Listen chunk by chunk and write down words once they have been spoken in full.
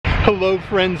Hello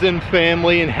friends and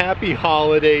family, and happy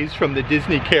holidays from the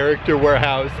Disney Character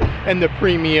Warehouse and the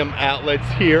premium outlets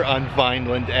here on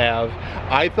Vineland Ave.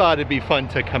 I thought it'd be fun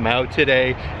to come out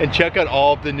today and check out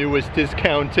all of the newest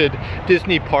discounted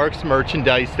Disney Parks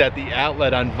merchandise that the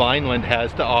outlet on Vineland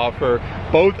has to offer.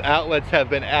 Both outlets have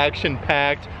been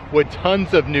action-packed with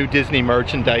tons of new Disney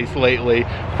merchandise lately,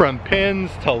 from pins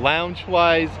to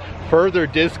Loungeflies, further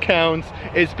discounts.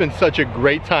 It's been such a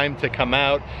great time to come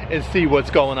out and see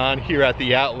what's going on here at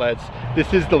the outlets.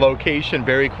 This is the location,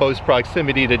 very close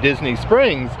proximity to Disney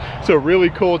Springs, so really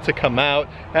cool to come out,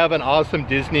 have an awesome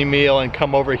Disney meal, and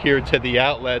come over here to the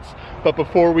outlets. But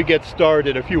before we get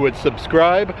started, if you would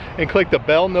subscribe and click the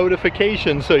bell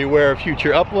notification so you're aware of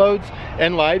future uploads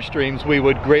and live streams, we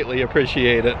would greatly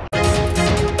appreciate it.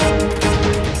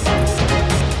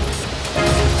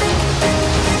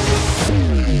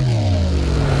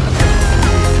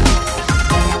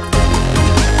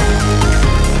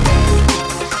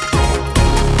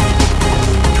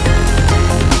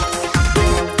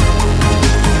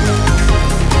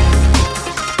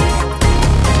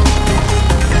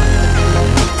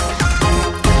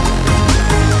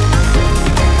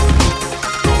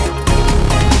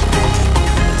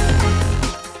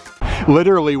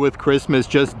 Literally, with Christmas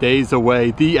just days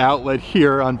away, the outlet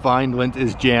here on Vineland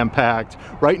is jam-packed.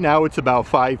 Right now it's about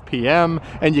 5 p.m.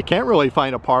 and you can't really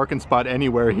find a parking spot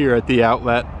anywhere here at the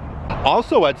outlet.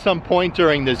 Also, at some point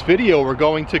during this video, we're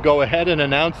going to go ahead and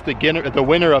announce the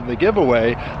winner of the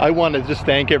giveaway. I want to just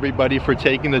thank everybody for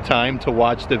taking the time to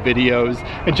watch the videos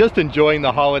and just enjoying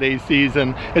the holiday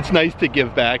season. It's nice to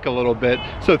give back a little bit.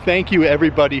 So thank you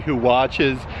everybody who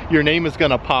watches. Your name is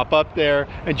going to pop up there,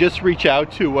 and just reach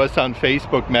out to us on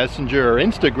Facebook Messenger or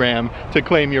Instagram to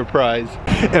claim your prize.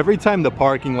 Every time the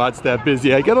parking lot's that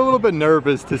busy, I get a little bit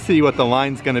nervous to see what the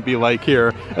line's going to be like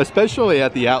here, especially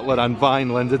at the outlet on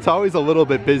Vineland. It's always a little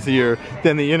bit busier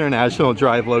than the International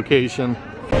Drive location.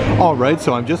 Alright,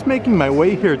 so I'm just making my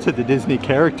way here to the Disney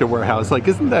Character Warehouse. Like,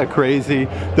 isn't that crazy?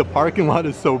 The parking lot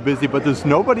is so busy, but there's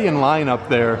nobody in line up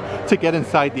there to get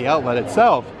inside the outlet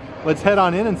itself. Let's head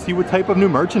on in and see what type of new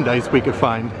merchandise we could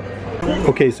find.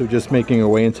 Okay, so just making our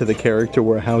way into the Character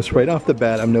Warehouse. Right off the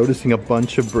bat, I'm noticing a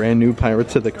bunch of brand new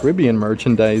Pirates of the Caribbean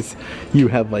merchandise. You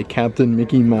have like Captain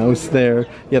Mickey Mouse there.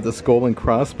 You have the Skull and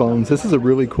Crossbones. This is a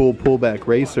really cool pullback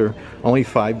racer. Only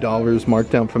 $5,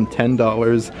 marked down from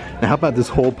 $10. And how about this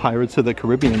whole Pirates of the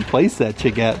Caribbean playset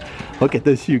you get? Look at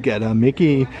this, you get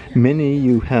Mickey, Minnie,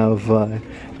 you have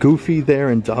Goofy there,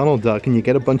 and Donald Duck, and you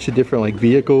get a bunch of different like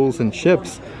vehicles and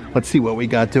ships. Let's see what we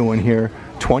got doing here.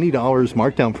 $20,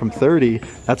 marked down from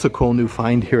 $30. That's a cool new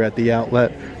find here at the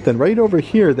outlet. Then right over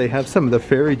here they have some of the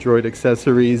Fairy Droid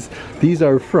accessories. These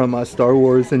are from Star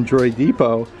Wars and Droid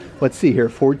Depot. Let's see here,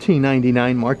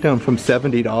 $14.99, marked down from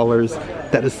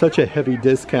 $70. That is such a heavy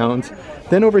discount.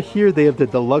 Then over here they have the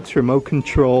deluxe remote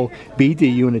control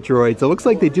BD unit droids. It looks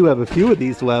like they do have a few of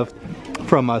these left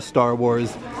from Star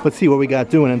Wars. Let's see what we got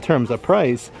doing in terms of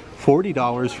price.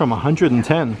 $40 from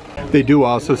 $110. They do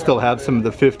also still have some of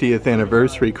the 50th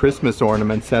anniversary Christmas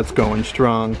ornaments. That's going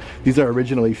strong. These are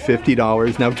originally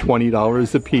 $50, now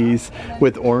 $20 a piece.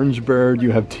 With Orange Bird,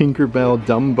 you have Tinkerbell,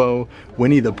 Dumbo,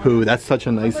 Winnie the Pooh. That's such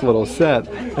a nice little set.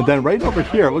 And then right over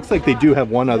here, it looks like they do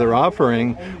have one other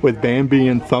offering with Bambi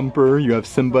and Thumper. You have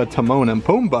Simba, Timon, and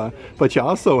Pumbaa, but you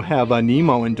also have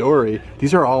Nemo and Dory.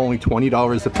 These are all only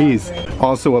 $20 a piece.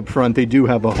 Also up front, they do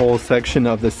have a whole section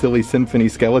of the Silly Symphony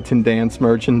Skeleton Dance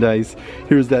merchandise.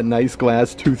 Here's that nice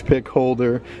glass toothpick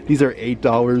holder. These are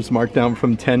 $8, marked down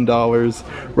from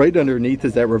 $10. Right underneath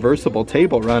is that reversible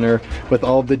table runner with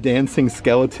all of the dancing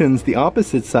skeletons. The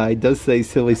opposite side does say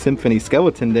Silly Symphony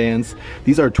Skeleton Dance.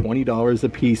 These are $20 a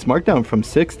piece, marked down from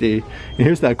 $60. And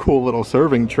here's that cool little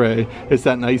serving tray. It's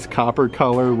that nice copper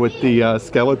color with the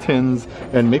skeletons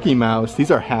and Mickey Mouse.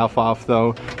 These are half off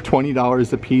though,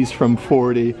 $20 a piece from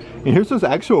 $40. And here's those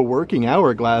actual working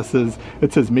hour glasses.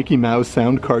 It says Mickey Mouse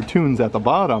Sound Cartoons at the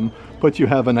bottom, but you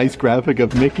have a nice graphic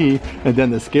of Mickey and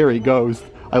then the scary ghost.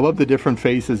 I love the different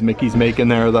faces Mickey's making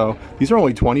there though. These are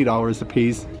only $20 a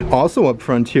piece. Also up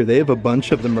front here, they have a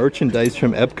bunch of the merchandise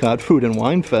from Epcot Food and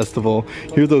Wine Festival.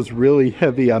 Here are those really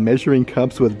heavy measuring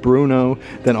cups with Bruno,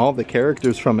 then all the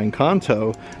characters from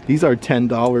Encanto. These are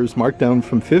 $10, marked down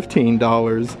from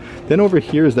 $15. Then over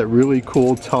here is that really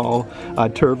cool tall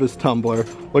Tervis tumbler.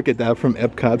 Look at that, from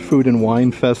Epcot Food and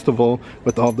Wine Festival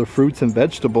with all the fruits and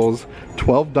vegetables.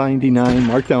 $12.99,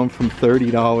 marked down from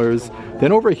 $30.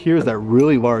 Then over here is that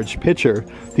really large pitcher.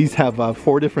 These have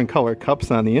 4 different color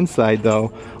cups on the inside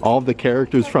though. All of the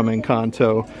characters from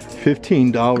Encanto,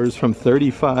 $15 from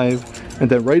 $35. And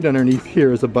then right underneath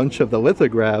here is a bunch of the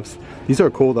lithographs. These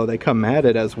are cool though, they come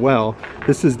matted as well.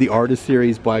 This is the Artist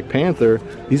Series Black Panther.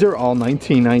 These are all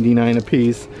 $19.99 a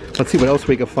piece. Let's see what else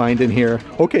we can find in here.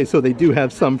 Okay, so they do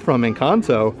have some from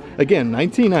Encanto. Again,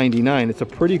 $19.99, it's a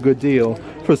pretty good deal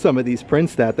for some of these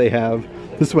prints that they have.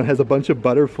 This one has a bunch of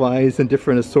butterflies and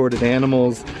different assorted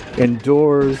animals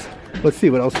indoors. Let's see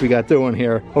what else we got doing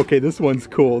here. Okay, this one's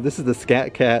cool. This is the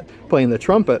Scat Cat playing the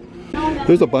trumpet.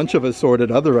 There's a bunch of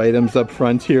assorted other items up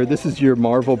front here. This is your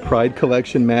Marvel Pride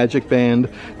Collection Magic Band.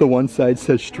 The one side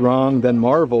says Strong, then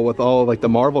Marvel with all like the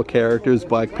Marvel characters,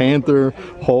 Black Panther,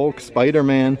 Hulk,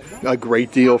 Spider-Man. A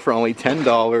great deal for only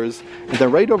 $10. And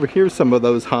then right over here, some of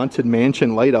those Haunted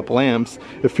Mansion light up lamps.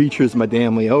 It features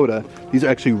Madame Leota. These are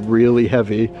actually really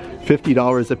heavy.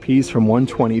 $50 a piece from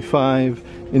 $125.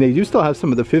 And they do still have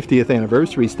some of the 50th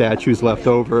anniversary statues left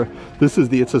over. This is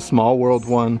the It's a Small World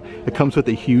one. It comes with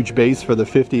a huge base for the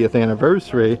 50th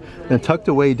anniversary. And tucked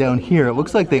away down here, it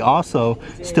looks like they also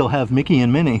still have Mickey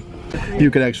and Minnie.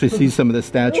 You can actually see some of the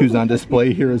statues on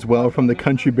display here as well from the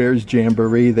Country Bears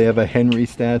Jamboree. They have a Henry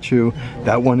statue.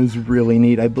 That one is really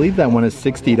neat. I believe that one is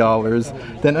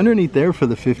 $60. Then underneath there for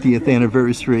the 50th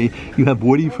anniversary, you have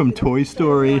Woody from Toy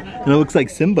Story. And it looks like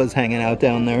Simba's hanging out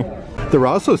down there. They're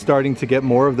also starting to get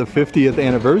more of the 50th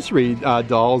anniversary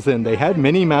dolls in. They had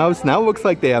Minnie Mouse. Now it looks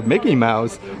like they have Mickey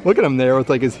Mouse. Look at him there with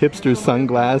like his hipster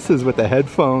sunglasses with the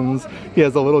headphones. He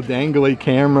has a little dangly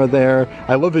camera there.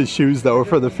 I love his shoes though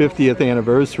for the 50th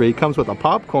anniversary. He comes with a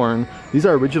popcorn. These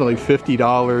are originally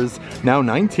 $50, now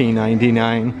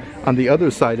 $19.99. On the other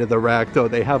side of the rack though,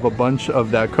 they have a bunch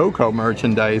of that Coco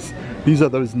merchandise. These are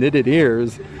those knitted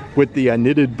ears with the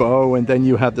knitted bow, and then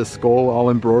you have the skull all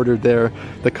embroidered there.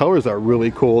 The colors are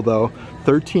really cool though.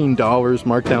 $13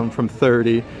 marked down from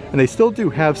 $30. And they still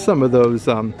do have some of those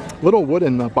little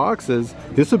wooden boxes.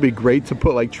 This would be great to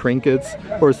put like trinkets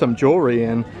or some jewelry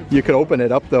in. You could open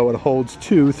it up though. It holds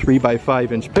 2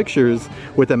 3x5-inch pictures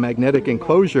with a magnetic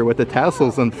enclosure with the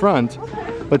tassels in front.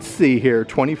 Let's see here,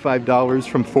 $25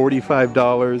 from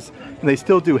 $45. And they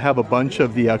still do have a bunch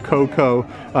of the Coco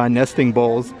nesting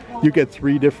bowls. You get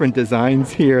 3 different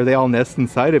designs here. They all nest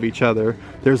inside of each other.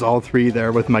 There's all 3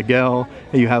 there with Miguel,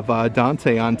 and you have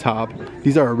Dante on top.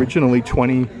 These are originally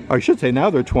 $20, or I should say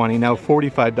now they're $20, now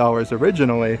 $45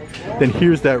 originally. Then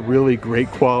here's that really great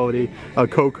quality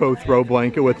Coco throw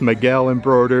blanket with Miguel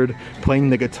embroidered,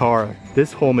 playing the guitar.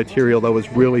 This whole material though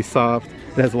is really soft.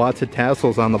 It has lots of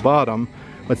tassels on the bottom.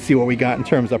 Let's see what we got in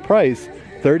terms of price.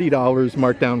 $30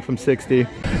 marked down from $60.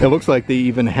 It looks like they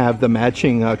even have the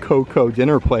matching Coco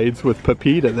dinner plates with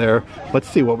Pepita there. Let's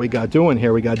see what we got doing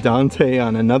here. We got Dante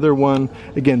on another one.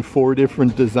 Again, 4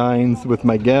 different designs with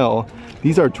Miguel.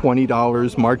 These are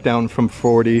 $20 marked down from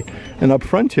 $40. And up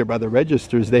front here by the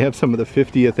registers, they have some of the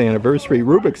 50th anniversary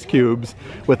Rubik's Cubes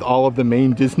with all of the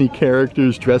main Disney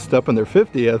characters dressed up in their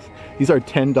 50th. These are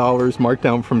 $10 marked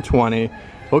down from $20.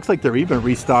 Looks like they're even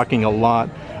restocking a lot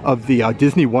of the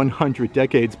Disney 100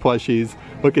 Decades plushies.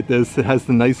 Look at this, it has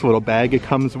the nice little bag it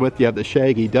comes with. You have the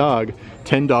Shaggy Dog,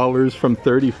 $10 from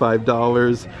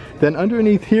 $35. Then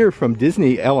underneath here from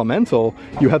Disney Elemental,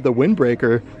 you have the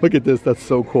Windbreaker. Look at this, that's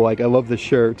so cool. Like, I love the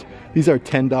shirt. These are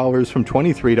 $10 from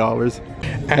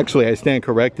 $23. Actually, I stand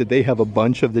corrected. They have a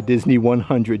bunch of the Disney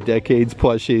 100 Decades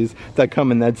plushies that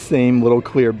come in that same little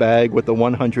clear bag with the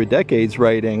 100 Decades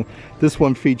writing. This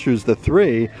one features the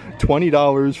 3,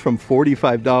 $20 from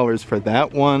 $45 for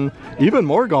that one. Even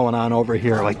more going on over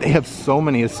here. Like, they have so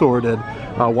many assorted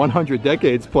 100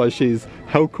 Decades plushies.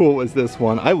 How cool is this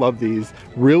one? I love these.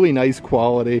 Really nice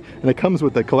quality. And it comes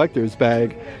with a collector's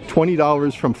bag.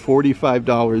 $20 from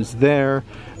 $45 there.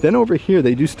 Then over here,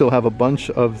 they do still have a bunch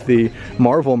of the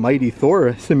Marvel Mighty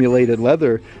Thor simulated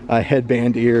leather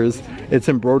headband ears. It's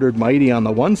embroidered Mighty on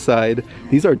the one side.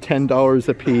 These are $10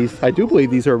 a piece. I do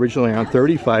believe these are originally around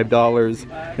 $35.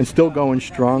 And still going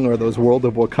strong are those World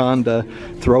of Wakanda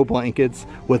throw blankets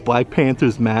with Black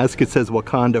Panther's mask. It says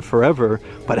Wakanda Forever,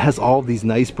 but it has all these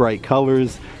nice bright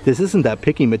colors. This isn't that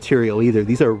picky material either.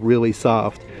 These are really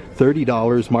soft.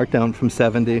 $30 marked down from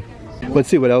 $70. Let's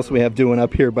see what else we have doing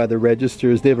up here by the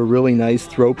registers. They have a really nice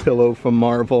throw pillow from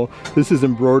Marvel. This is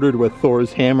embroidered with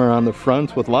Thor's hammer on the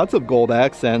front with lots of gold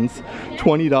accents.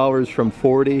 $20 from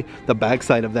 $40. The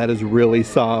backside of that is really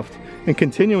soft. And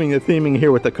continuing the theming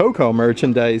here with the Coco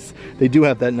merchandise, they do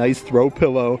have that nice throw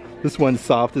pillow. This one's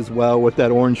soft as well with that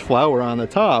orange flower on the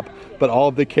top. But all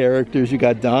of the characters, you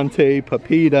got Dante,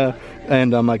 Pepita,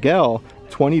 and Miguel.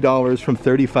 $20 from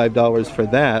 $35 for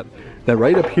that. Then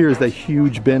right up here is that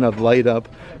huge bin of light up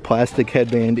plastic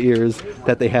headband ears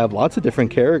that they have lots of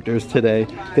different characters today.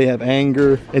 They have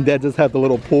Anger, and that does have the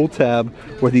little pull tab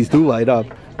where these do light up.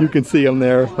 You can see them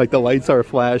there, like the lights are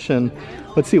flashing.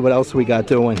 Let's see what else we got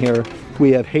doing here.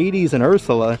 We have Hades and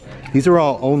Ursula. These are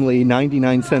all only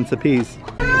 99 cents a piece.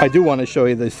 I do want to show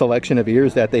you the selection of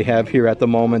ears that they have here at the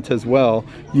moment as well.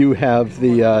 You have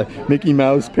the Mickey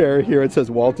Mouse pair here. It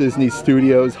says Walt Disney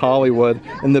Studios Hollywood,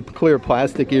 and the clear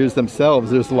plastic ears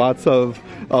themselves. There's lots of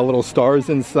little stars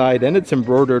inside, and it's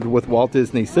embroidered with Walt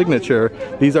Disney signature.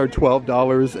 These are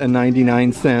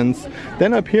 $12.99.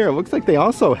 Then up here, it looks like they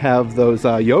also have those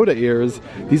Yoda ears.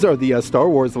 These are the Star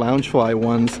Wars Loungefly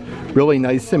ones. Really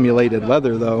nice simulated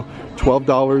leather though.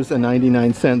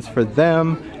 $12.99 for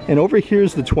them. And over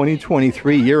here's the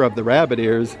 2023 Year of the Rabbit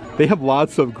ears. They have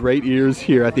lots of great ears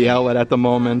here at the outlet at the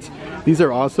moment. These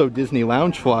are also Disney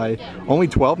Loungefly, only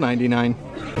 $12.99.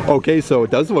 Okay, so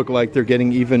it does look like they're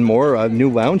getting even more new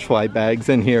Loungefly bags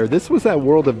in here. This was at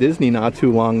World of Disney not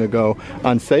too long ago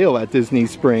on sale at Disney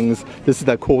Springs. This is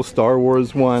that cool Star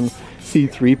Wars one.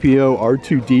 C-3PO,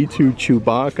 R2-D2,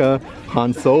 Chewbacca,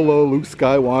 Han Solo, Luke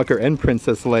Skywalker, and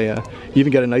Princess Leia. You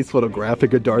even got a nice little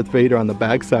graphic of Darth Vader on the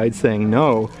backside saying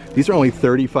no. These are only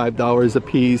 $35 a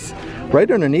piece. Right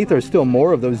underneath are still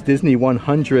more of those Disney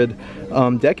 100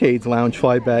 Decades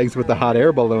Loungefly bags with the hot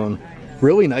air balloon.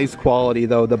 Really nice quality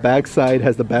though. The backside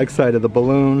has the backside of the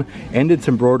balloon, and it's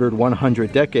embroidered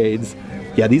 100 Decades.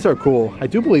 Yeah, these are cool. I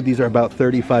do believe these are about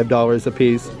 $35 a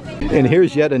piece. And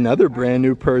here's yet another brand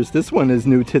new purse. This one is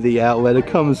new to the outlet. It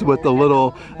comes with a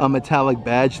little metallic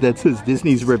badge that says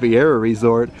Disney's Riviera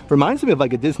Resort. Reminds me of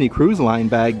like a Disney Cruise Line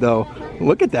bag though.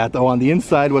 Look at that though on the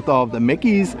inside with all of the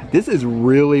Mickeys. This is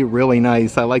really, really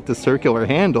nice. I like the circular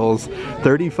handles.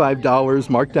 $35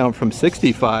 marked down from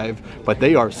 $65, but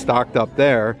they are stocked up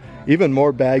there. Even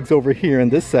more bags over here in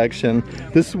this section.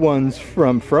 This one's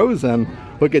from Frozen.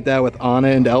 Look at that with Anna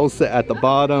and Elsa at the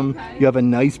bottom. You have a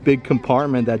nice big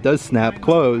compartment that does snap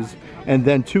close. And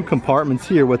then two compartments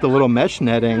here with a little mesh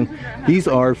netting. These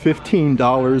are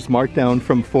 $15 marked down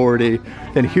from $40.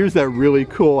 And here's that really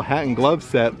cool hat and glove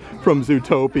set from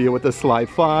Zootopia with the Sly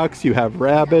Fox. You have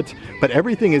Rabbit, but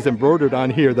everything is embroidered on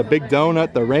here. The big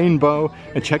donut, the rainbow,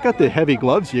 and check out the heavy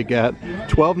gloves you get.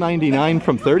 $12.99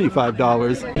 from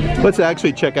 $35. Let's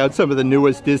actually check out some of the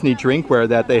newest Disney drinkware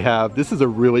that they have. This is a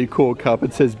really cool cup.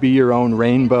 It says Be Your Own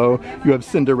Rainbow. You have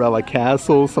Cinderella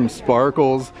Castle, some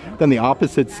sparkles. Then the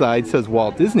opposite side says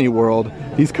Walt Disney World.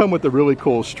 These come with a really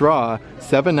cool straw.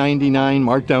 $7.99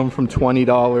 marked down from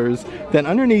 $20. Then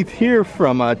underneath here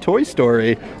from Toy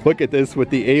Story, look at this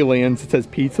with the aliens. It says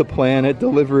Pizza Planet,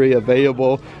 delivery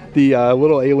available. The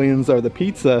little aliens are the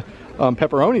pizza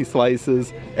pepperoni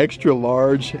slices, extra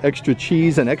large, extra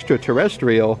cheese, and extra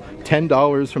terrestrial.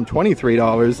 $10 from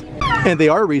 $23. And they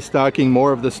are restocking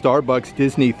more of the Starbucks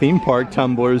Disney theme park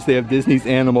tumblers. They have Disney's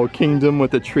Animal Kingdom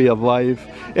with the Tree of Life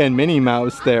and Minnie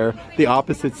Mouse there. The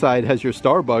opposite side has your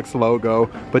Starbucks logo,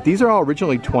 but these are all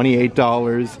originally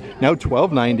 $28, now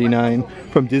 $12.99.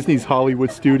 From Disney's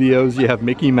Hollywood Studios, you have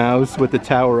Mickey Mouse with the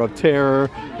Tower of Terror,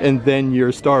 and then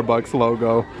your Starbucks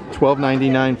logo.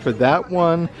 $12.99 for that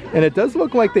one. And it does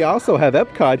look like they also have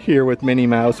Epcot here with Minnie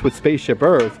Mouse with Spaceship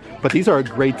Earth, but these are a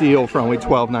great deal for only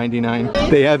 $12.99.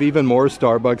 They have even more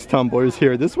Starbucks tumblers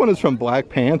here. This one is from Black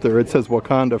Panther. It says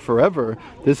Wakanda Forever.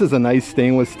 This is a nice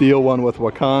stainless steel one with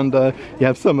Wakanda. You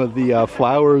have some of the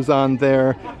flowers on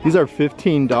there. These are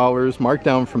 $15, marked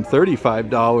down from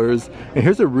 $35. And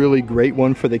here's a really great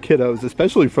one for the kiddos,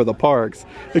 especially for the parks.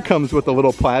 It comes with a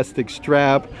little plastic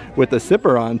strap with a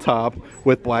zipper on top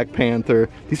with Black Panther.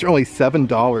 These are only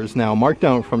 $7 now, marked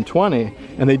down from $20.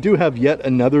 And they do have yet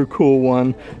another cool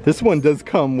one. This one does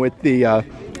come with the,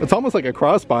 it's almost like a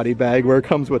crossbody bag where it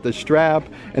comes with the strap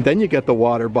and then you get the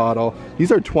water bottle.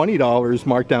 These are $20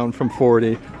 marked down from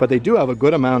 $40, but they do have a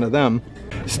good amount of them.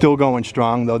 Still going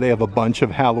strong though. They have a bunch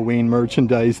of Halloween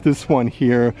merchandise. This one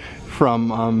here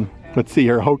from, let's see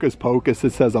here, Hocus Pocus.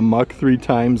 It says a muck 3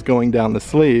 times going down the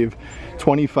sleeve.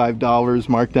 $25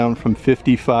 marked down from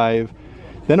 $55.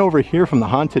 Then over here from the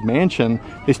Haunted Mansion,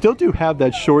 they still do have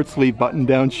that short sleeve button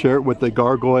down shirt with the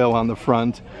gargoyle on the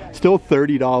front. Still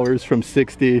 $30 from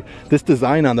 $60. This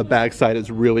design on the backside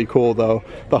is really cool though.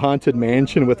 The Haunted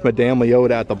Mansion with Madame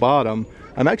Leota at the bottom.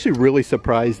 I'm actually really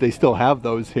surprised they still have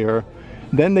those here.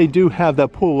 Then they do have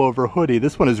that pullover hoodie.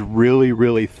 This one is really,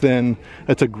 really thin.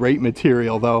 It's a great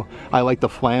material though. I like the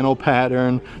flannel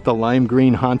pattern, the lime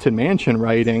green Haunted Mansion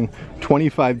writing.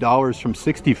 $25 from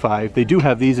 $65. They do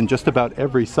have these in just about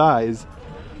every size.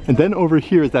 And then over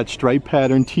here is that stripe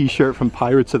pattern t-shirt from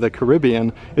Pirates of the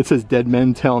Caribbean. It says Dead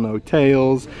Men Tell No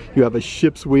Tales. You have a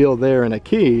ship's wheel there and a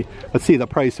key. Let's see the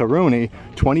price of Rooney,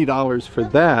 $20 for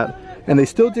that. And they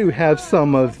still do have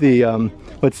some of the,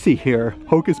 let's see here,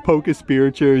 Hocus Pocus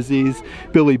spirit jerseys,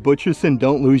 Billy Butcherson,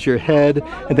 Don't Lose Your Head,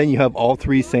 and then you have all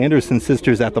three Sanderson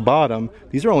sisters at the bottom.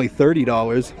 These are only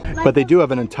 $30, but they do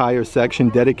have an entire section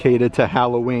dedicated to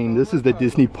Halloween. This is the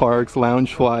Disney Parks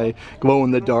Loungefly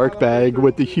glow-in-the-dark bag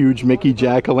with the huge Mickey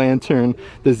jack-o'-lantern.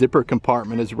 The zipper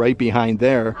compartment is right behind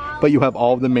there, but you have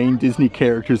all the main Disney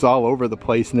characters all over the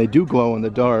place, and they do glow in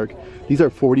the dark. These are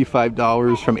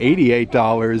 $45 from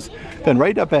 $88. Then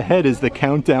right up ahead is the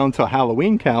countdown to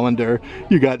Halloween calendar.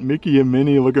 You got Mickey and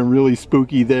Minnie looking really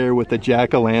spooky there with the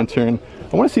jack-o'-lantern.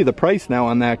 I want to see the price now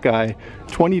on that guy.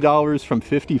 $20 from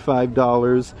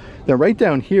 $55. Then right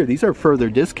down here, these are further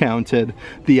discounted.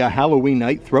 The Halloween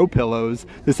night throw pillows.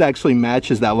 This actually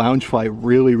matches that Loungefly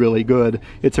really, really good.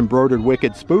 It's embroidered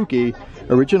wicked spooky.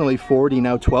 Originally $40,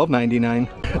 now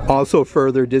 $12.99. Also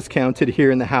further discounted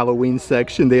here in the Halloween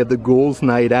section, they have the Ghouls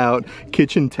Night Out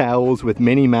kitchen towels with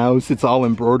Minnie Mouse. It's all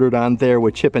embroidered on there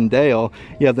with Chip and Dale.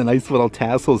 You have the nice little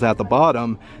tassels at the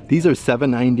bottom. These are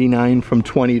 $7.99 from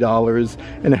 $20.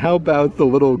 And how about the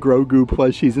little Grogu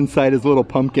plushies inside his little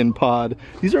pumpkin pod?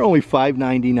 These are only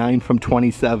 $5.99 from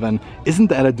 $27. Isn't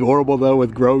that adorable though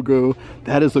with Grogu?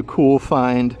 That is a cool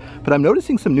find. But I'm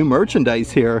noticing some new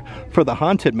merchandise here for the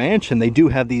Haunted Mansion. They do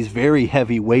have these very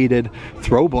heavy weighted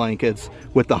throw blankets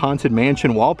with the Haunted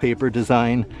Mansion wallpaper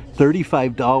design.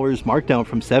 $35 marked down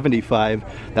from $75.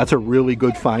 That's a really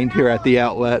good find here at the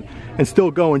outlet. And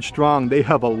still going strong, they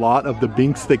have a lot of the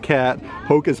Binks the Cat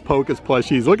Hocus Pocus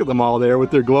plushies. Look at them all there with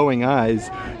their glowing eyes.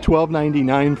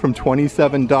 $12.99 from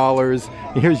 $27.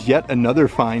 And here's yet another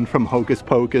find from Hocus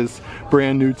Pocus,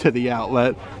 brand new to the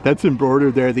outlet. That's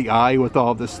embroidered there, the eye with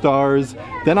all the stars.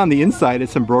 Then on the inside,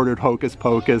 it's embroidered Hocus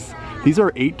Pocus. These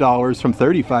are $8 from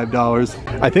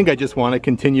 $35. I think I just want to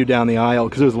continue down the aisle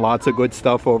because there's lots of good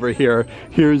stuff over here.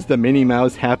 Here's the Minnie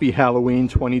Mouse Happy Halloween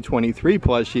 2023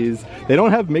 plushies. They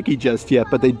don't have Mickey just yet,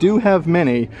 but they do have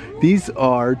Minnie. These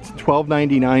are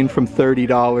 $12.99 from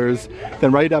 $30.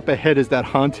 Then right up ahead is that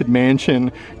Haunted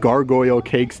Mansion gargoyle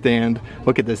cake stand.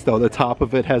 Look at this though, the top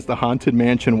of it has the Haunted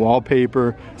Mansion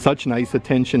wallpaper. Such nice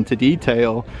attention to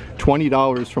detail.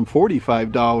 $20 from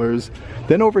 $45.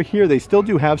 Then over here they still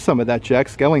do have some of that Jack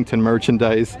Skellington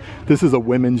merchandise. This is a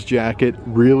women's jacket,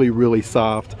 really, really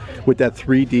soft with that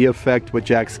 3D effect with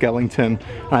Jack Skellington. And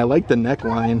I like the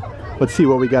neckline. Let's see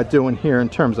what we got doing here in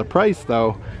terms of price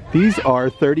though. These are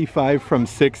 $35 from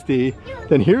 $60.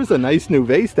 Then here's a nice new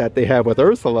vase that they have with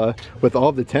Ursula with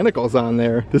all the tentacles on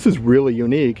there. This is really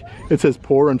unique. It says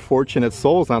Poor Unfortunate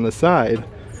Souls on the side.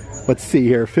 Let's see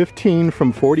here, $15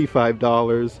 from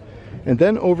 $45. And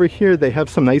then over here they have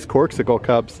some nice corksicle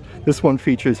cups. This one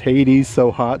features Hades,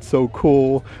 So Hot, So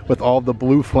Cool, with all the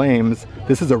blue flames.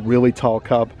 This is a really tall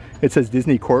cup. It says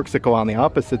Disney Corksicle on the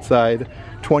opposite side.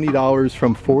 $20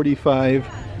 from $45.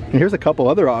 And here's a couple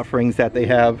other offerings that they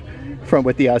have from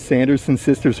with the Sanderson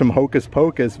sisters from Hocus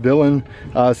Pocus, Villain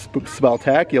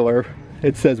Spectacular.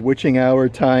 It says Witching Hour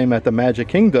Time at the Magic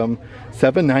Kingdom,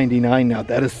 $7.99. Now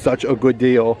that is such a good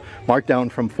deal, marked down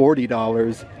from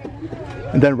 $40.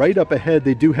 And then right up ahead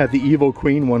they do have the Evil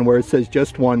Queen one where it says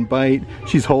Just One Bite.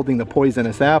 She's holding the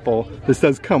poisonous apple. This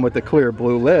does come with the clear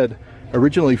blue lid.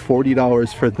 Originally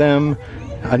 $40 for them.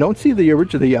 I don't see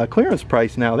the clearance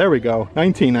price now. There we go,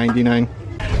 $19.99.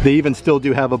 They even still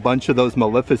do have a bunch of those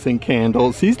Maleficent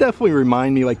candles. These definitely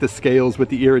remind me like the scales with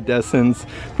the iridescence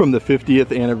from the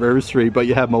 50th anniversary, but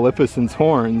you have Maleficent's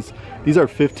horns. These are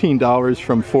 $15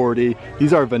 from $40.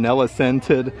 These are vanilla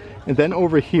scented. And then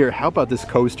over here, how about this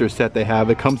coaster set they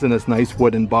have? It comes in this nice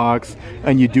wooden box,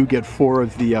 and you do get 4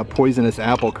 of the poisonous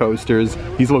apple coasters.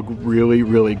 These look really,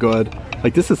 really good.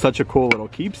 Like, this is such a cool little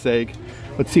keepsake.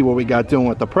 Let's see what we got doing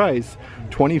with the price.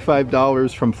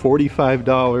 $25 from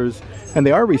 $45. And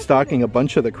they are restocking a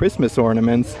bunch of the Christmas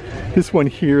ornaments. This one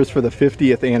here is for the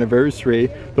 50th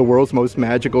anniversary, the world's most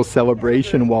magical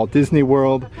celebration, Walt Disney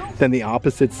World. Then the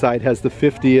opposite side has the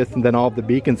 50th, and then all of the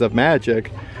beacons of magic.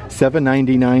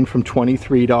 $7.99 from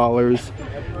 $23.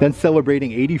 Then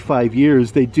celebrating 85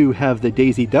 years, they do have the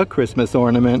Daisy Duck Christmas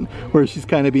ornament, where she's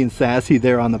kind of being sassy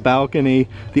there on the balcony.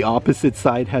 The opposite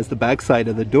side has the back side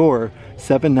of the door.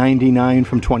 $7.99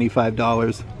 from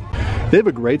 $25. They have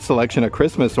a great selection of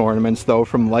Christmas ornaments though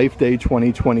from Life Day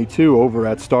 2022 over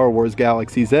at Star Wars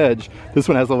Galaxy's Edge. This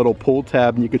one has a little pull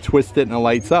tab and you could twist it and it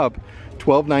lights up.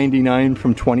 $12.99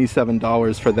 from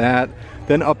 $27 for that.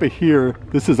 Then up here,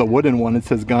 this is a wooden one. It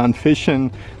says Gone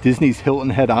Fishing, Disney's Hilton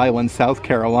Head Island, South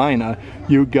Carolina.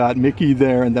 You got Mickey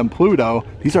there and then Pluto.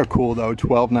 These are cool though,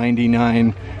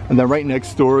 $12.99. And then right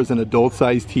next door is an adult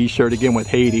size t-shirt, again with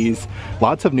Hades.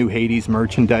 Lots of new Hades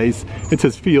merchandise. It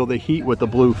says Feel the Heat with the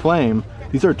blue flame.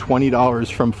 These are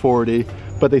 $20 from $40.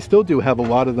 But they still do have a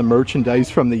lot of the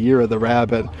merchandise from the Year of the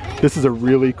Rabbit. This is a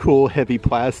really cool heavy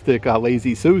plastic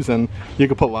Lazy Susan. You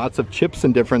can put lots of chips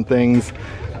and different things.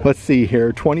 Let's see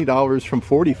here, $20 from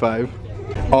 $45.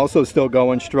 Also still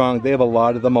going strong, they have a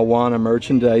lot of the Moana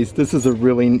merchandise. This is a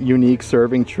really unique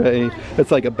serving tray.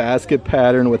 It's like a basket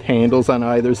pattern with handles on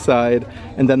either side,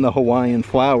 and then the Hawaiian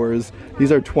flowers.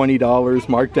 These are $20,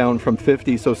 marked down from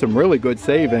 $50, so some really good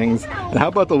savings. And how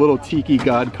about the little Tiki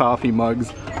God coffee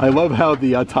mugs? I love how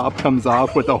the top comes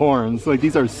off with the horns. Like,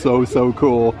 these are so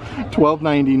cool.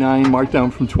 $12.99, marked down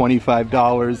from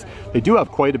 $25. They do have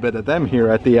quite a bit of them here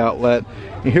at the outlet.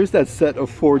 And here's that set of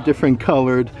 4 different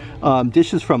colored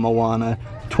dishes from Moana.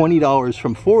 $20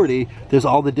 from $40. There's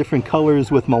all the different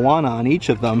colors with Moana on each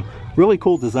of them. Really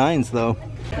cool designs though.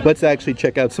 Let's actually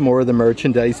check out some more of the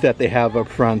merchandise that they have up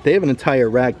front. They have an entire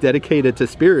rack dedicated to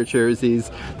Spirit jerseys.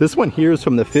 This one here is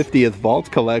from the 50th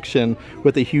Vault collection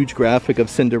with a huge graphic of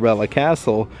Cinderella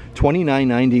Castle.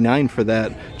 $29.99 for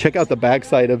that. Check out the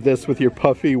backside of this with your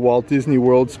puffy Walt Disney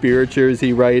World Spirit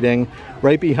jersey writing.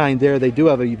 Right behind there, they do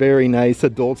have a very nice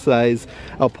adult size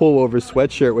pullover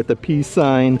sweatshirt with a peace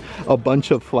sign, a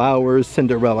bunch of flowers,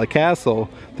 Cinderella Castle.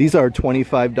 These are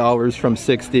 $25 from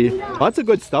 $60. Lots of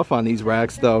good stuff on these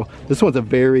racks though. This one's a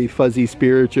very fuzzy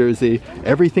Spirit jersey.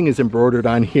 Everything is embroidered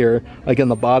on here. Like on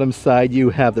the bottom side, you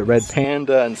have the red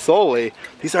panda and Sully.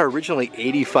 These are originally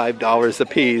 $85 a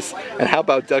piece. And how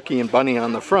about Ducky and Bunny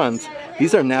on the front?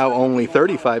 These are now only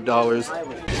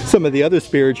 $35. Some of the other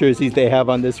Spirit jerseys they have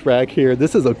on this rack here.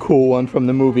 This is a cool one from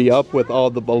the movie Up with all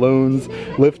the balloons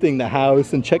lifting the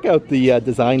house. And check out the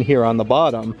design here on the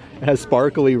bottom. It has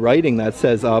sparkly writing that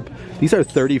says Up. These are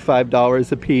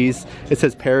 $35 a piece. It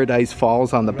says Paradise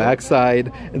Falls on the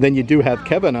backside. And then you do have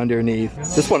Kevin underneath.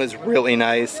 This one is really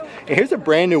nice. And here's a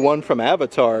brand new one from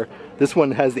Avatar. This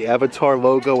one has the Avatar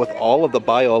logo with all of the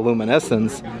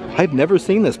bioluminescence. I've never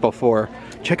seen this before.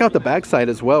 Check out the backside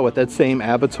as well with that same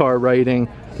Avatar writing.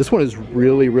 This one is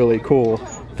really cool.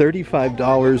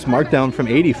 $35, marked down from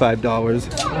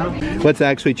 $85. Let's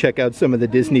actually check out some of the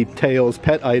Disney Tales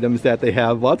pet items that they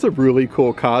have. Lots of really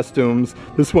cool costumes.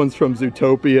 This one's from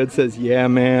Zootopia. It says, yeah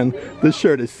man. This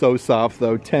shirt is so soft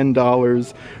though.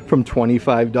 $10 from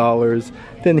 $25.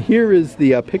 Then here is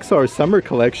the Pixar Summer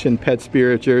Collection Pet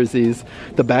Spirit jerseys.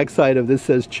 The backside of this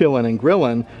says Chillin' and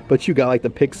Grillin', but you got like the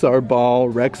Pixar ball,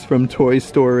 Rex from Toy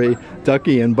Story,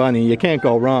 Ducky and Bunny. You can't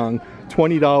go wrong.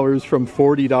 $20 from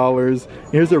 $40.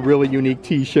 Here's a really unique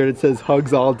t-shirt. It says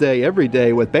Hugs All Day Every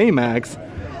Day with Baymax.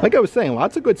 Like I was saying,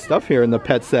 lots of good stuff here in the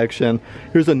pet section.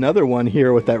 Here's another one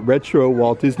here with that retro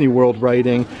Walt Disney World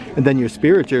writing and then your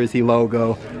Spirit jersey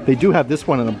logo. They do have this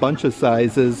one in a bunch of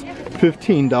sizes.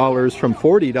 $15 from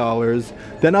 $40.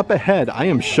 Then up ahead, I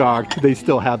am shocked they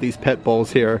still have these pet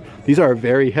bowls here. These are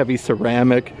very heavy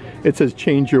ceramic. It says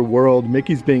Change Your World.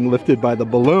 Mickey's being lifted by the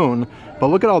balloon. But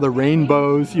look at all the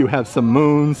rainbows. You have some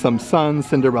moons, some sun,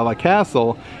 Cinderella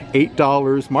Castle.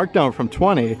 $8, marked down from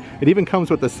 $20. It even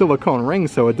comes with a silicone ring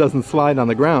so it doesn't slide on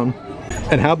the ground.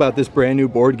 And how about this brand new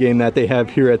board game that they have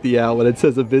here at the outlet? It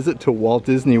says A Visit to Walt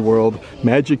Disney World,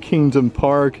 Magic Kingdom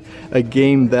Park, a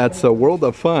game that's a world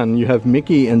of fun. You have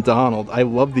Mickey and Donald. I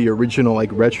love the original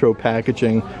like retro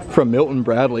packaging from Milton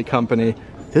Bradley Company.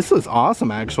 This is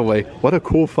awesome actually. What a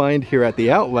cool find here at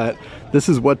the outlet. This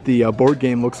is what the board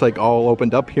game looks like all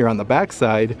opened up here on the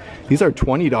backside. These are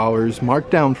 $20,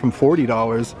 marked down from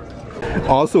 $40.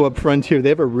 Also up front here, they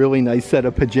have a really nice set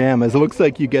of pajamas. It looks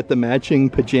like you get the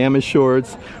matching pajama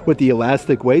shorts with the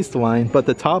elastic waistline, but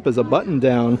the top is a button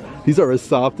down. These are as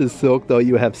soft as silk though.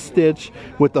 You have Stitch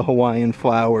with the Hawaiian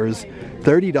flowers.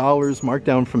 $30, marked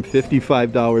down from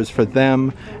 $55 for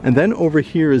them. And then over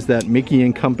here is that Mickey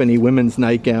and Company women's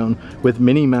nightgown with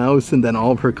Minnie Mouse and then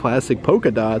all of her classic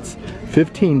polka dots.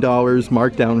 $15,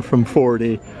 marked down from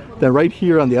 $40. Then right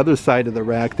here on the other side of the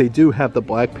rack, they do have the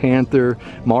Black Panther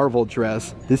Marvel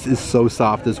dress. This is so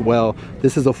soft as well.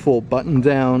 This is a full button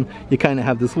down. You kind of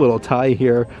have this little tie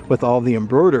here with all the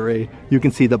embroidery. You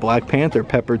can see the Black Panther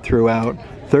peppered throughout.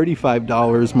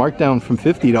 $35, marked down from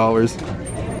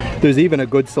 $50. There's even a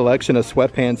good selection of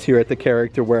sweatpants here at the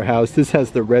Character Warehouse. This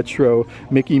has the retro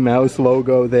Mickey Mouse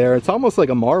logo there. It's almost like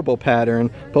a marble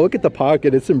pattern, but look at the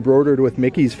pocket. It's embroidered with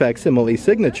Mickey's facsimile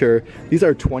signature. These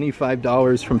are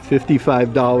 $25 from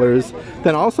 $55.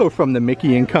 Then also from the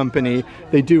Mickey and Company,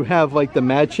 they do have like the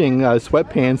matching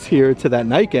sweatpants here to that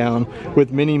nightgown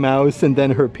with Minnie Mouse and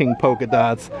then her pink polka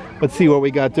dots. Let's see what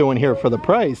we got doing here for the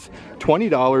price.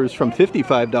 $20 from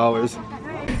 $55.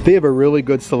 They have a really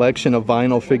good selection of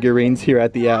vinyl figurines here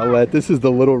at the outlet. This is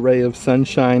the Little Ray of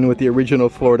Sunshine with the original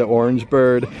Florida Orange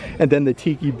Bird, and then the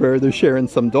Tiki Bird. They're sharing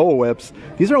some Dole Whips.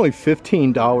 These are only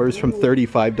 $15 from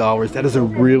 $35. That is a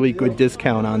really good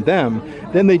discount on them.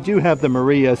 Then they do have the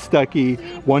Maria Stuckey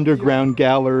Wonderground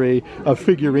Gallery of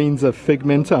figurines of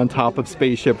Figment on top of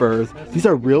Spaceship Earth. These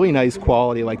are really nice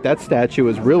quality. Like, that statue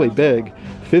is really big.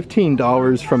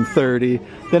 $15 from $30.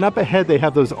 Then up ahead they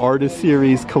have those Artist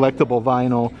Series collectible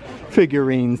vinyl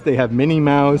figurines. They have Minnie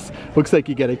Mouse. Looks like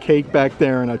you get a cake back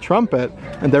there and a trumpet.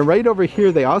 And then right over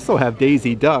here they also have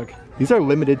Daisy Duck. These are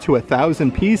limited to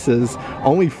 1,000 pieces,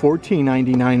 only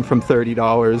 $14.99 from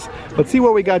 $30. Let's see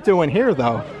what we got doing here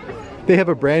though. They have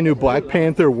a brand new Black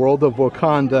Panther World of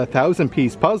Wakanda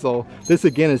 1,000-piece puzzle. This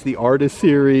again is the Artist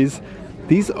Series.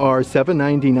 These are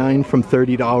 $7.99 from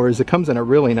 $30. It comes in a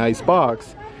really nice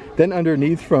box. Then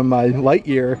underneath from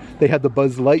Lightyear, they had the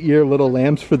Buzz Lightyear little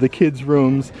lamps for the kids'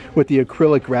 rooms with the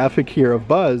acrylic graphic here of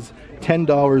Buzz.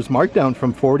 $10 marked down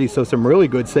from $40, so some really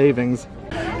good savings.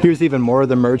 Here's even more of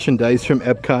the merchandise from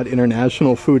Epcot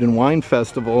International Food and Wine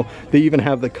Festival. They even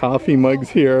have the coffee mugs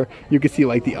here. You can see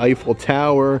like the Eiffel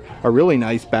Tower, a really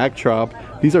nice backdrop.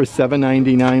 These are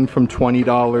 $7.99 from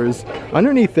 $20.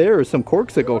 Underneath there are some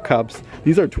Corksicle cups.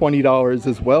 These are $20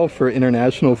 as well for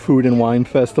International Food and Wine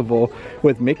Festival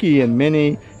with Mickey and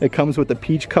Minnie. It comes with a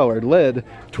peach colored lid,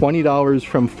 $20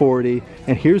 from $40.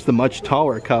 And here's the much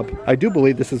taller cup. I do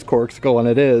believe this is Corksicle, and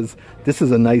it is. This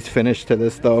is a nice finish to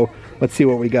this though. Let's see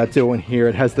what we got doing here.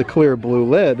 It has the clear blue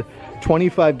lid.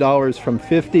 $25 from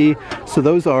 $50, so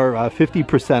those are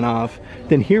 50% off.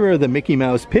 Then here are the Mickey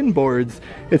Mouse pin boards.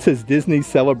 It says Disney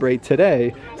Celebrate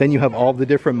Today. Then you have all the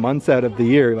different months out of the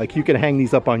year. Like, you can hang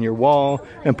these up on your wall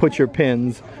and put your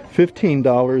pins.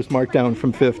 $15 marked down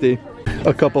from $50.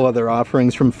 A couple other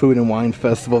offerings from Food and Wine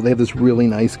Festival. They have this really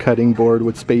nice cutting board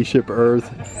with Spaceship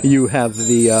Earth. You have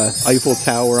the Eiffel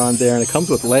Tower on there, and it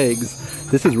comes with legs.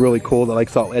 This is really cool. That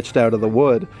like's all etched out of the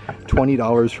wood.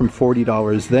 $20 from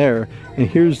 $40 there. And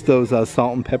here's those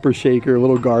salt and pepper shaker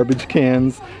little garbage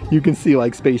cans. You can see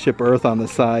like Spaceship Earth on the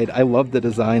side. I love the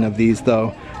design of these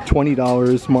though.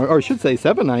 $20 more, or I should say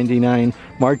 $7.99,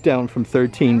 marked down from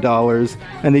 $13.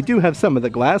 And they do have some of the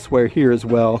glassware here as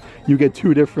well. You get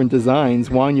two different designs,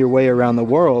 one your way around the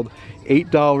world.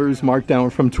 $8 marked down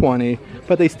from $20,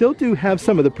 but they still do have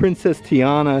some of the Princess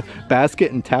Tiana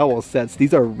basket and towel sets.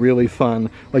 These are really fun.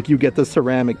 Like, you get the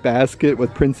ceramic basket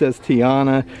with Princess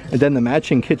Tiana and then the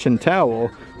matching kitchen towel.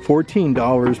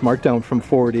 $14 marked down from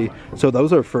 $40, so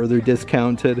those are further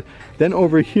discounted. Then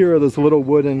over here are those little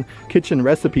wooden kitchen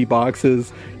recipe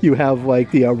boxes. You have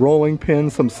like the rolling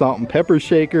pins, some salt and pepper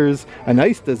shakers, a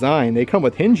nice design. They come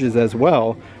with hinges as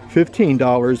well.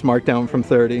 $15 marked down from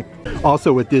 $30.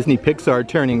 Also with Disney Pixar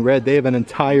turning red, they have an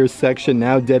entire section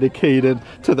now dedicated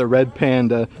to the red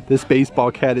panda. This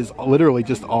baseball cat is literally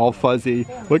just all fuzzy.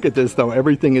 Look at this though,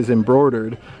 everything is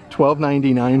embroidered.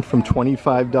 $12.99 from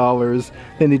 $25.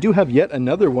 Then they do have yet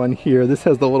another one here. This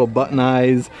has the little button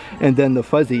eyes and then the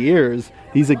fuzzy ears.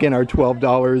 These again are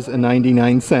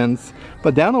 $12.99.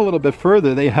 But down a little bit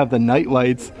further, they have the night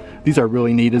lights. These are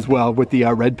really neat as well with the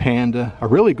red panda. A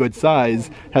really good size.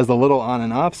 Has the little on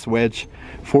and off switch.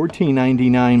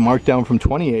 $14.99 marked down from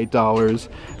 $28.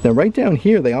 Then right down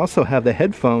here, they also have the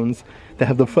headphones. They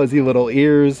have the fuzzy little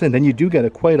ears, and then you do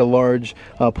get quite a large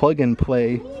plug and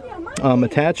play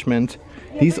attachment.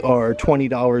 These are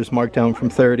 $20 marked down from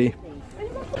 $30.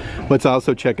 Let's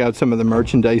also check out some of the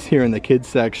merchandise here in the kids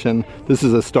section. This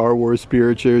is a Star Wars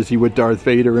Spirit jersey with Darth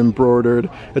Vader embroidered.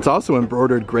 It's also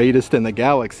embroidered Greatest in the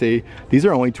Galaxy. These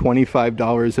are only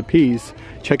 $25 a piece.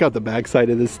 Check out the backside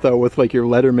of this though with like your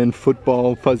Letterman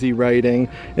football fuzzy writing.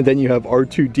 And then you have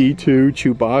R2-D2,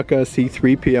 Chewbacca,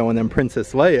 C-3PO, and then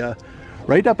Princess Leia.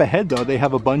 Right up ahead though, they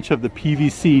have a bunch of the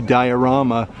PVC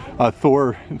diorama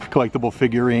Thor collectible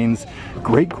figurines.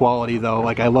 Great quality though.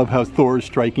 Like, I love how Thor's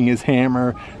striking his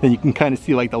hammer, and you can kind of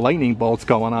see like the lightning bolts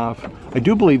going off. I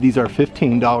do believe these are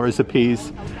 $15 a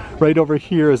piece. Right over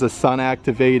here is a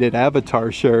sun-activated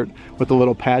Avatar shirt with a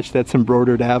little patch that's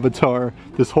embroidered Avatar.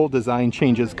 This whole design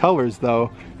changes colors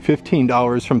though.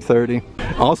 $15 from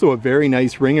 $30. Also a very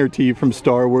nice ringer tee from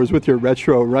Star Wars with your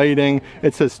retro writing.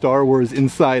 It says Star Wars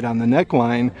inside on the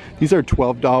neckline. These are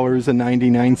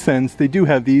 $12.99. They do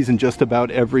have these in just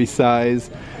about every size.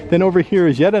 Then over here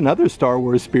is yet another Star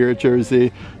Wars Spirit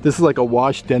jersey. This is like a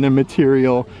wash denim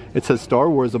material. It says Star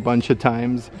Wars a bunch of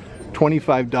times.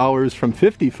 $25 from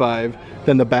 $55.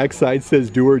 Then the backside says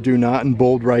do or do not in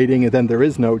bold writing, and then there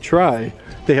is no try.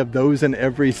 They have those in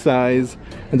every size,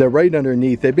 and they're right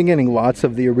underneath. They've been getting lots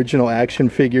of the original action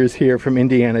figures here from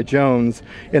Indiana Jones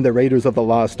and the Raiders of the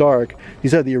Lost Ark.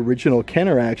 These are the original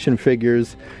Kenner action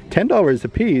figures, $10 a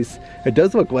piece. It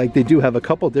does look like they do have a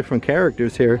couple different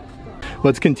characters here.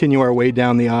 Let's continue our way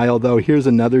down the aisle though. Here's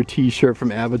another t-shirt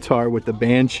from Avatar with the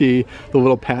Banshee, the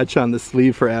little patch on the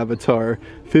sleeve for Avatar.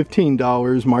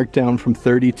 $15, marked down from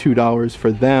 $32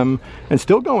 for them. And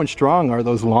still going strong are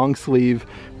those long sleeve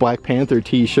Black Panther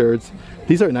t-shirts.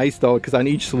 These are nice though, because on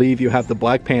each sleeve you have the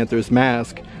Black Panther's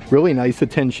mask. Really nice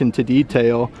attention to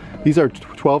detail. These are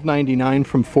 $12.99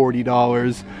 from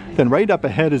 $40. Then right up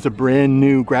ahead is a brand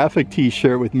new graphic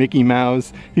t-shirt with Mickey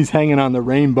Mouse. He's hanging on the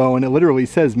rainbow and it literally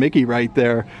says Mickey right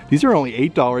there. These are only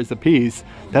 $8 a piece.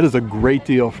 That is a great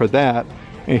deal for that.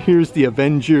 And here's the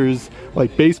Avengers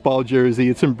like baseball jersey.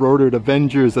 It's embroidered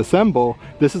Avengers Assemble.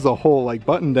 This is a whole like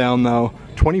button down though.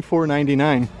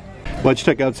 $24.99. Let's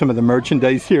check out some of the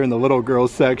merchandise here in the little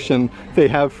girls section. They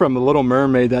have from The Little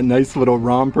Mermaid that nice little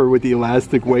romper with the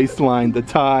elastic waistline, the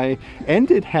tie,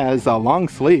 and it has long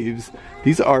sleeves.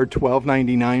 These are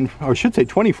 $12.99, or I should say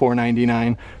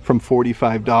 $24.99 from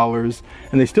 $45.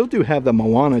 And they still do have the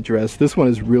Moana dress. This one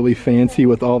is really fancy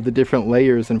with all the different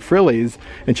layers and frillies.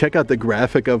 And check out the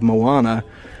graphic of Moana.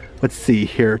 Let's see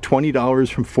here,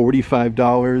 $20 from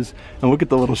 $45. And look at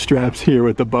the little straps here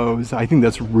with the bows. I think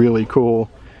that's really cool.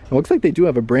 It looks like they do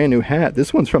have a brand new hat.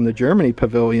 This one's from the Germany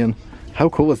pavilion. How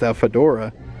cool is that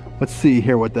fedora? Let's see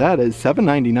here what that is.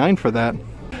 $7.99 for that.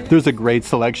 There's a great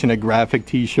selection of graphic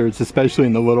t-shirts, especially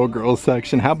in the little girls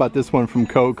section. How about this one from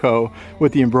Coco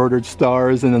with the embroidered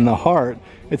stars and then the heart?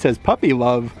 It says Puppy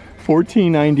Love.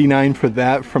 $14.99 for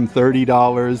that from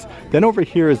 $30. Then over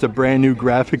here is a brand new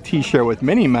graphic t-shirt with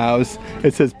Minnie Mouse.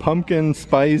 It says pumpkin,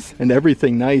 spice, and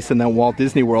everything nice, and then Walt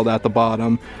Disney World at the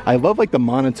bottom. I love like the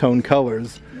monotone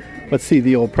colors. Let's see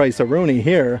the old price-a-rooney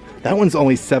here. That one's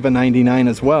only $7.99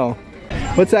 as well.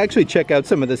 Let's actually check out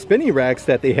some of the spinny racks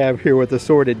that they have here with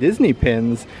assorted Disney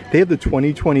pins. They have the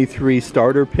 2023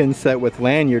 starter pin set with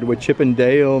lanyard with Chip and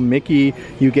Dale, Mickey,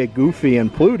 You Get Goofy,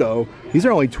 and Pluto. These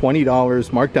are only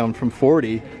 $20, marked down from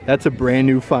 $40. That's a brand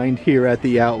new find here at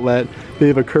the outlet. They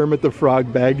have a Kermit the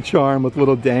Frog bag charm with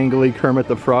little dangly Kermit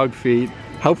the Frog feet.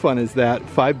 How fun is that?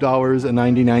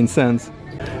 $5.99.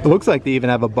 It looks like they even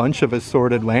have a bunch of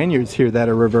assorted lanyards here that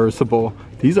are reversible.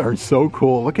 These are so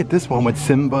cool. Look at this one with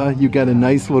Simba. You got a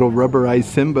nice little rubberized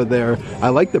Simba there. I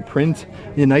like the print.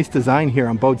 A nice design here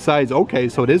on both sides. Okay,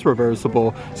 so it is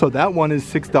reversible. So that one is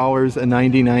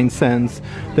 $6.99.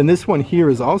 Then this one here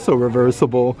is also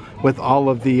reversible with all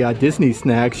of the Disney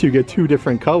snacks. You get two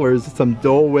different colors, some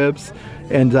Dole Whips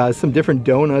and some different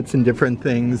donuts and different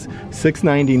things.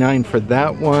 $6.99 for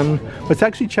that one. Let's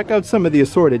actually check out some of the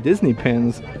assorted Disney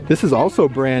pins. This is also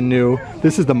brand new.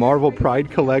 This is the Marvel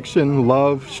Pride Collection,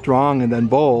 Love, Strong, and then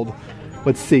Bold.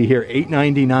 Let's see here,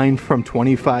 $8.99 from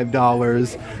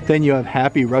 $25. Then you have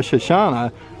Happy Rosh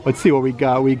Hashanah. Let's see what we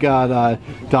got. We got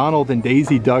Donald and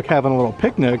Daisy Duck having a little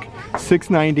picnic.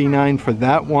 $6.99 for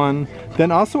that one.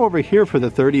 Then also over here for the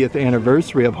 30th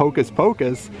anniversary of Hocus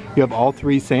Pocus, you have all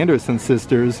three Sanderson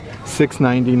sisters,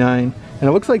 $6.99. And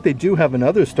it looks like they do have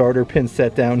another starter pin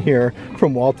set down here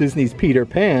from Walt Disney's Peter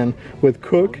Pan with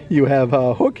Cook. You have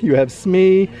Hook, you have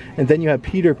Smee, and then you have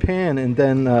Peter Pan, and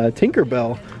then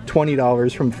Tinkerbell,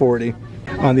 $20 from $40.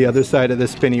 On the other side of the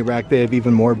spinny rack, they have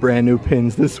even more brand new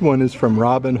pins. This one is from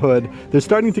Robin Hood. They're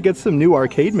starting to get some new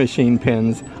arcade machine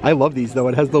pins. I love these though.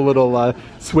 It has the little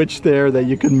switch there that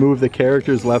you can move the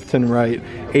characters left and right.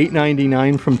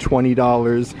 $8.99 from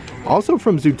 $20. Also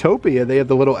from Zootopia, they have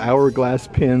the little hourglass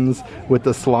pins with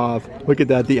the sloth. Look at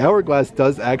that. The hourglass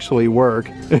does actually work.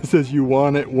 It says you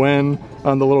want it when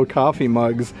on the little coffee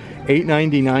mugs.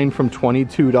 $8.99 from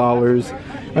 $22.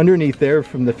 Underneath there,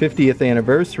 from the 50th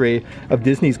anniversary of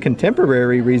Disney's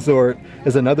Contemporary Resort,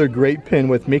 is another great pin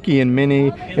with Mickey and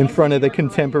Minnie in front of the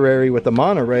Contemporary with the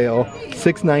monorail.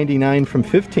 $6.99 from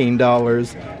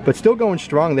 $15. But still going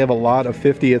strong, they have a lot of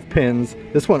 50th pins.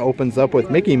 This one opens up with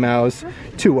Mickey Mouse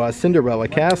to Cinderella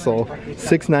Castle.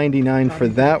 $6.99 for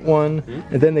that one.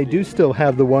 And then they do still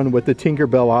have the one with the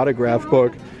Tinkerbell autograph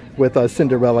book. with a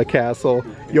Cinderella Castle.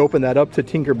 You open that up to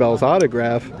Tinkerbell's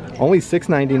autograph, only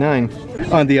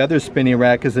 $6.99. On the other spinny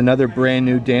rack is another brand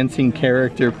new dancing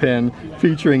character pin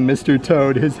featuring Mr.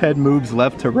 Toad. His head moves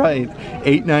left to right.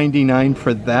 $8.99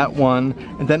 for that one.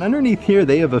 And then underneath here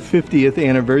they have a 50th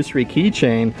anniversary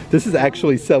keychain. This is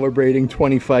actually celebrating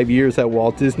 25 years at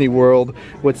Walt Disney World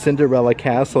with Cinderella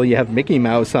Castle. You have Mickey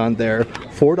Mouse on there,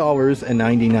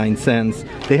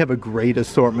 $4.99. They have a great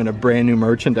assortment of brand new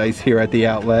merchandise here at the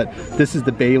outlet. This is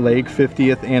the Bay Lake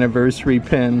 50th anniversary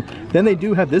pin. Then they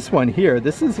do have this one here.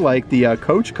 This is like the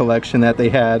Coach collection that they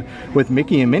had with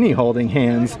Mickey and Minnie holding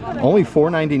hands. Only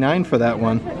 $4.99 for that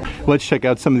one. Let's check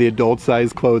out some of the adult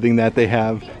size clothing that they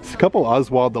have. There's a couple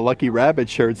Oswald the Lucky Rabbit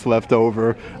shirts left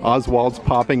over. Oswald's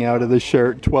popping out of the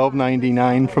shirt,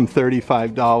 $12.99 from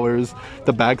 $35.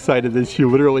 The back side of this, you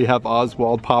literally have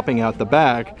Oswald popping out the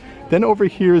back. Then over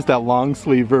here is that long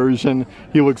sleeve version.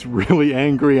 He looks really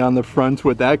angry on the front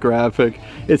with that graphic.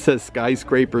 It says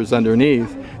skyscrapers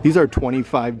underneath. These are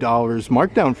 $25,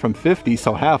 marked down from $50,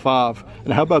 so half off.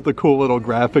 And how about the cool little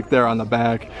graphic there on the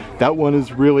back? That one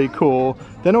is really cool.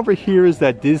 Then over here is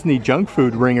that Disney junk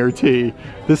food ringer tee.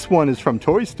 This one is from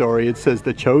Toy Story. It says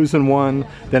The Chosen One.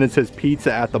 Then it says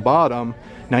pizza at the bottom.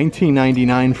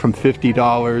 $19.99 from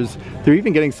 $50. They're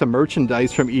even getting some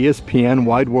merchandise from ESPN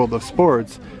Wide World of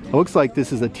Sports. It looks like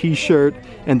this is a t-shirt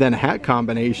and then hat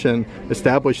combination,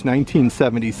 established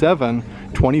 1977,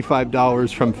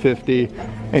 $25 from $50.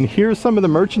 And here's some of the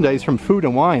merchandise from Food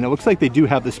and Wine. It looks like they do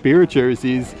have the Spirit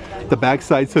jerseys. The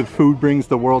backside says Food Brings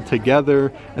the World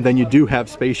Together, and then you do have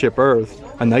Spaceship Earth,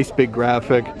 a nice big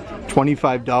graphic,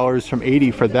 $25 from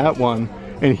 $80 for that one.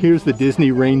 And here's the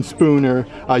Disney Rain Spooner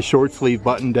short sleeve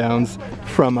button downs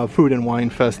from a Food and Wine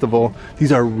Festival.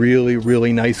 These are really,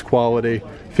 really nice quality.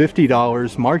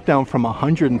 $50, marked down from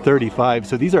 $135,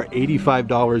 so these are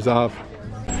 $85 off.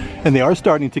 And they are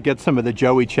starting to get some of the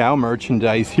Joey Chow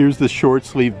merchandise. Here's the short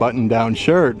sleeve button down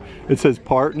shirt. It says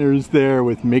partners there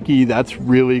with Mickey. That's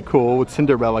really cool. With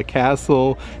Cinderella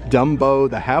Castle, Dumbo,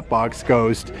 the Hatbox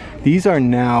Ghost. These are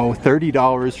now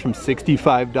 $30 from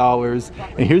 $65.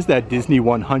 And here's that Disney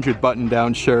 100 button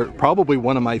down shirt. Probably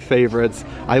one of my favorites.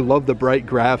 I love the bright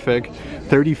graphic.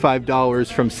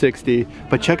 $35 from $60.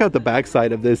 But check out the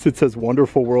backside of this. It says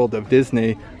Wonderful World of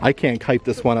Disney. I can't hype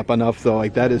this one up enough though.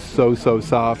 Like, that is so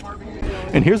soft.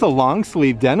 And here's a long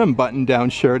sleeve denim button down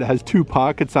shirt. It has two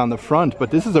pockets on the front,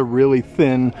 but this is a really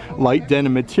thin, light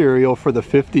denim material for the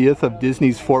 50th of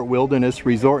Disney's Fort Wilderness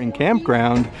Resort and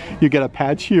Campground. You get a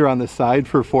patch here on the side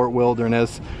for Fort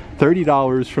Wilderness.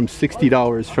 $30 from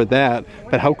 $60 for that.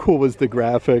 But how cool was the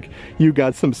graphic? You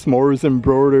got some s'mores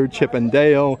embroidered, Chip and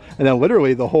Dale, and then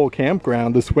literally the whole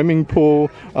campground, the swimming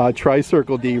pool,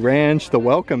 Tri-Circle D Ranch, the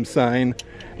welcome sign.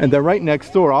 And then right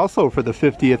next door, also for the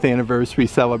 50th anniversary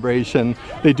celebration,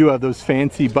 they do have those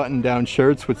fancy button-down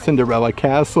shirts with Cinderella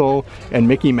Castle and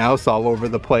Mickey Mouse all over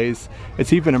the place.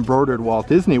 It's even embroidered Walt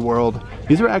Disney World.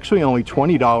 These are actually only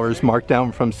 $20, marked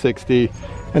down from $60.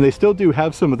 And they still do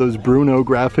have some of those Bruno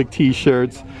graphic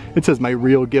t-shirts. It says, "My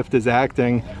real gift is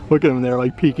acting." Look at him there,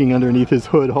 like peeking underneath his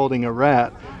hood holding a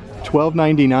rat.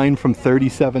 $12.99 from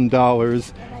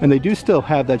 $37. And they do still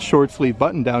have that short sleeve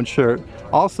button down shirt,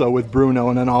 also with Bruno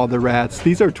and then all the rats.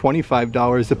 These are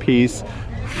 $25 a piece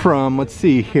from, let's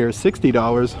see here,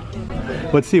 $60.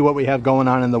 Let's see what we have going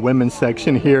on in the women's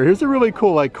section here. Here's a really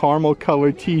cool like caramel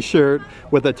colored t-shirt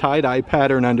with a tie-dye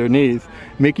pattern underneath.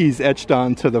 Mickey's etched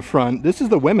onto the front. This is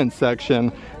the women's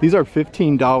section. These are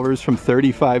 $15 from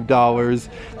 $35.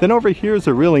 Then over here is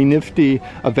a really nifty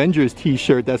Avengers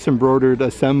t-shirt that's embroidered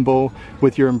assemble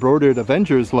with your embroidered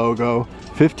Avengers logo.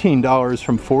 $15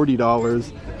 from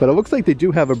 $40. But it looks like they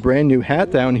do have a brand new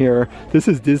hat down here. This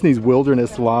is Disney's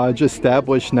Wilderness Lodge,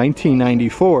 established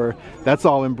 1994. That's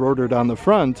all embroidered on the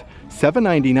front.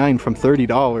 $7.99 from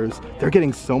 $30. They're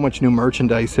getting so much new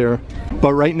merchandise here.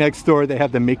 But right next door they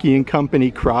have the Mickey and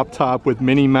Company crop top with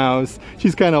Minnie Mouse.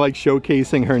 She's kind of like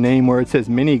showcasing her name where it says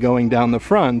Minnie going down the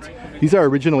front. These are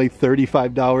originally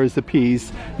 $35 a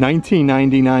piece,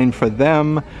 $19.99 for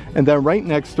them. And then right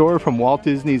next door from Walt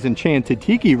Disney's Enchanted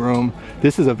Tiki Room,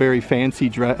 this is a very fancy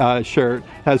shirt.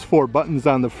 Has 4 buttons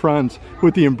on the front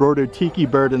with the embroidered tiki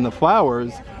bird and the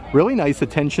flowers. Really nice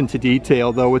attention to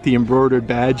detail though with the embroidered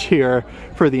badge here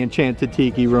for the Enchanted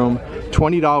Tiki Room.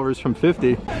 $20 from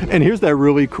 $50. And here's that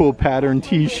really cool pattern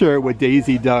t-shirt with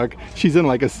Daisy Duck. She's in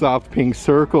like a soft pink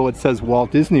circle. It says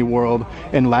Walt Disney World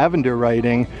in lavender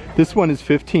writing. This one is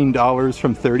 $15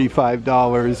 from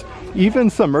 $35. Even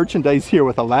some merchandise here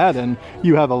with Aladdin.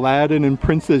 You have Aladdin and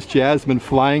Princess Jasmine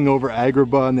flying over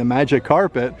Agrabah on the magic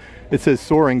carpet. It says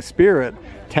Soaring Spirit.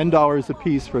 $10 a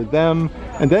piece for them.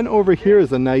 And then over here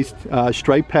is a nice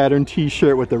stripe pattern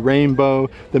t-shirt with the rainbow,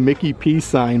 the Mickey peace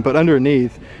sign, but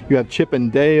underneath you have Chip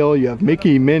and Dale, you have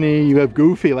Mickey, Minnie, you have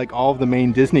Goofy, like all of the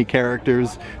main Disney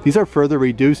characters. These are further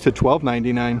reduced to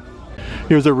 $12.99.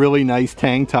 Here's a really nice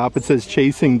tank top. It says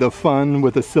Chasing the Fun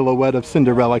with a silhouette of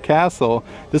Cinderella Castle.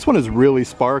 This one is really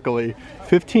sparkly.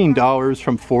 $15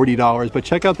 from $40, but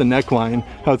check out the neckline,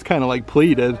 how it's kind of like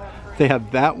pleated. They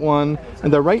have that one,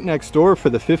 and then right next door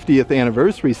for the 50th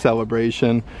anniversary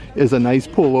celebration is a nice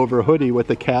pullover hoodie with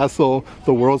the castle,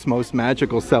 the world's most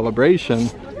magical celebration.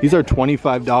 These are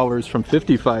 $25 from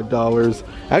 $55.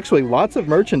 Actually, lots of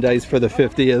merchandise for the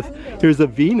 50th. Here's a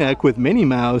V-neck with Minnie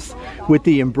Mouse with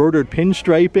the embroidered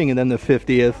pinstriping, and then the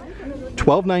 50th,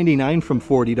 $12.99 from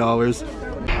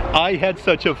 $40. I had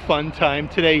such a fun time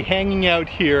today hanging out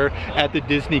here at the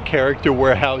Disney Character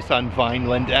Warehouse on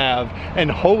Vineland Ave, and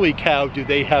holy cow do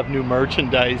they have new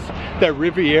merchandise. That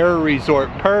Riviera Resort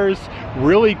purse,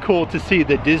 really cool to see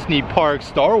the Disney Park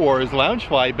Star Wars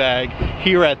Loungefly bag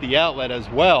here at the outlet as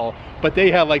well. But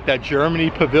they have like that Germany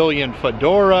Pavilion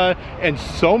fedora and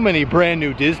so many brand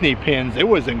new Disney pins. It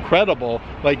was incredible,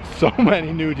 like so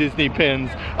many new Disney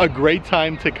pins. A great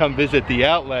time to come visit the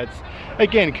outlets.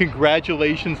 Again,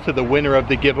 congratulations to the winner of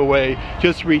the giveaway.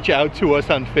 Just reach out to us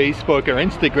on Facebook or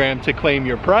Instagram to claim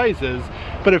your prizes.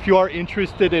 But if you are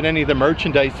interested in any of the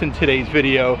merchandise in today's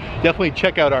video, definitely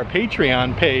check out our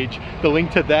Patreon page. The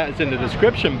link to that is in the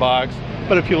description box.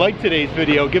 But if you like today's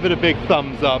video, give it a big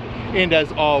thumbs up. And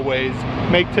as always,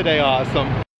 make today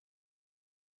awesome.